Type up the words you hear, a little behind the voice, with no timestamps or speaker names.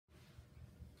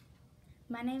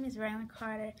My name is Raylan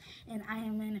Carter, and I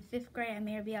am in the 5th grade at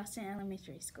Mary B. Austin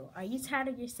Elementary School. Are you tired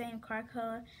of your same car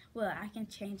color? Well, I can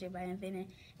change it by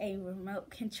inventing a remote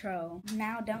control.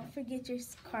 Now, don't forget your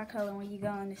car color when you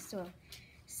go in the store.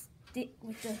 Stick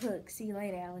with the hook. See you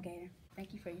later, alligator.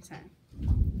 Thank you for your time.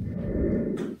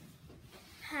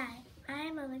 Hi, I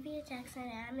am Olivia Jackson,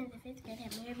 and I'm in the 5th grade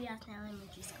at Mary B. Austin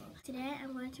Elementary School. Today,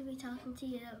 I'm going to be talking to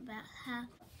you about how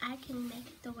I can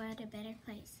make the world a better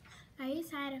place. Are you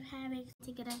tired of having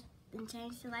to get up and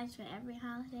change the lights for every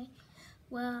holiday?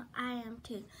 Well, I am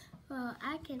too. Well,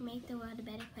 I can make the world a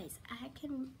better place. I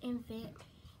can invent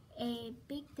a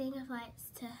big thing of lights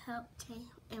to help change,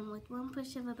 and with one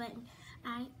push of a button,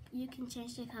 you can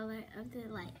change the color of the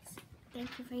lights.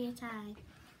 Thank you for your time.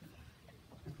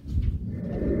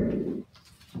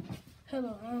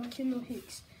 Hello, I'm Kendall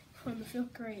Hicks from the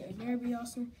 5th grade at Mary B.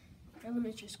 Austin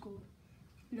Elementary School.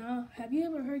 Now, have you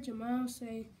ever heard your mom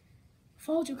say,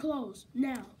 "Fold your clothes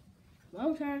now"?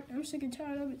 Well, I'm sick and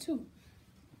tired of it too.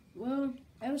 Well,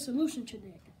 I have a solution to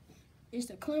that. It's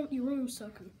the Clamp Your Room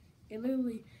Sucker. It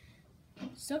literally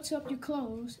sucks up your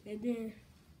clothes and then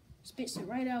spits it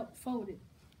right out, folded,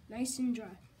 nice and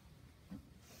dry.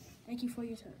 Thank you for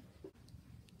your time.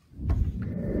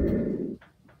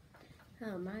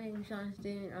 Hello, my name is Sean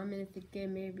Student. I'm in the 5th grade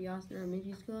at Mary B. Austin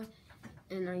Elementary School.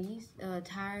 And are you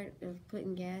tired of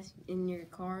putting gas in your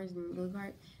cars and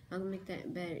go-karts? I'm going to make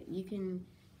that better. You can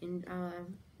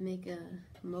make a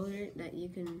motor that you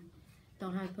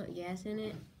don't have to put gas in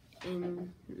it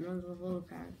and runs with low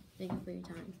power. Thank you for your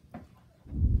time.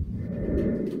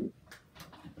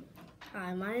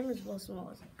 Hi, my name is Wilson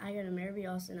Wallace. I go to Mary B.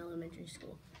 Austin Elementary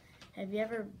School. Have you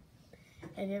ever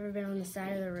been on the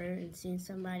side of the road and seen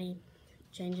somebody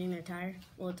changing their tire?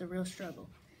 Well, it's a real struggle.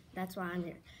 That's why I'm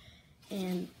here.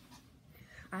 And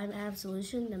I have a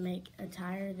solution to make a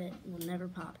tire that will never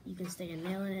pop. You can stick a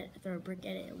nail in it, throw a brick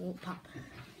at it, it won't pop.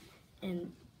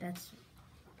 And that's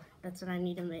what I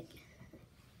need to make.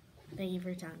 Thank you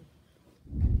for your time.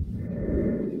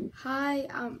 Hi,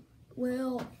 I'm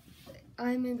Will.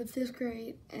 I'm in the 5th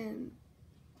grade, and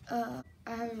I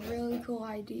have a really cool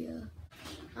idea.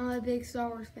 I'm a big Star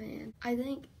Wars fan. I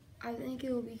think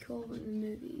it will be cool in the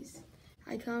movies.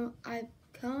 I've come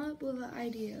up with an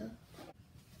idea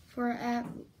for an app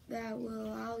that will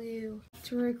allow you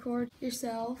to record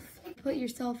yourself, put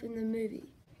yourself in the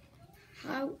movie.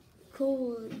 How cool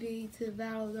will it be to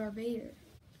battle Darth Vader?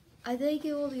 I think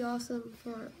it will be awesome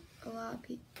for a lot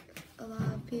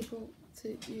of people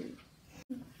to use.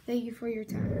 Thank you for your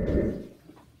time.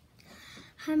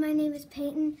 Hi, my name is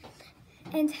Peyton.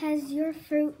 And has your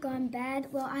fruit gone bad?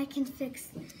 Well, I can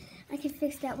fix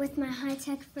that with my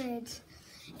high-tech fridge.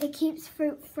 It keeps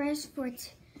fruit fresh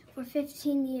for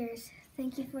 15 years.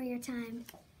 Thank you for your time.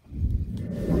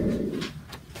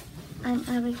 I'm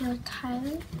Abigail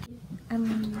Tyler. I'm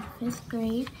in the 5th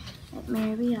grade at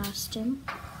Mary B. Austin.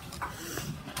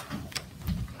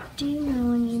 Do you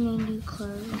know when you need new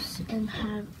clothes and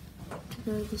have to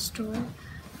go to the store,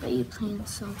 but you plan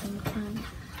something fun?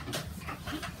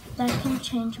 That can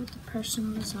change with the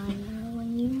personal designer.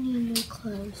 When you need new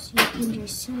clothes, you can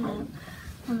just set up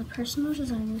on the personal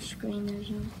designer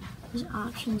screen. There's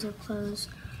options of clothes.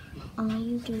 All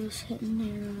you do is hit an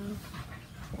arrow,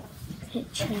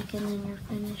 hit check, and then you're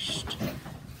finished.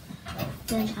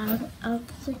 Then out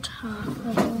of the top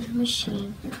of the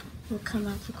machine will come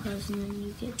out the clothes, and then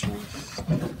you get dressed.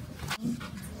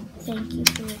 Thank you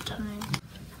for your time.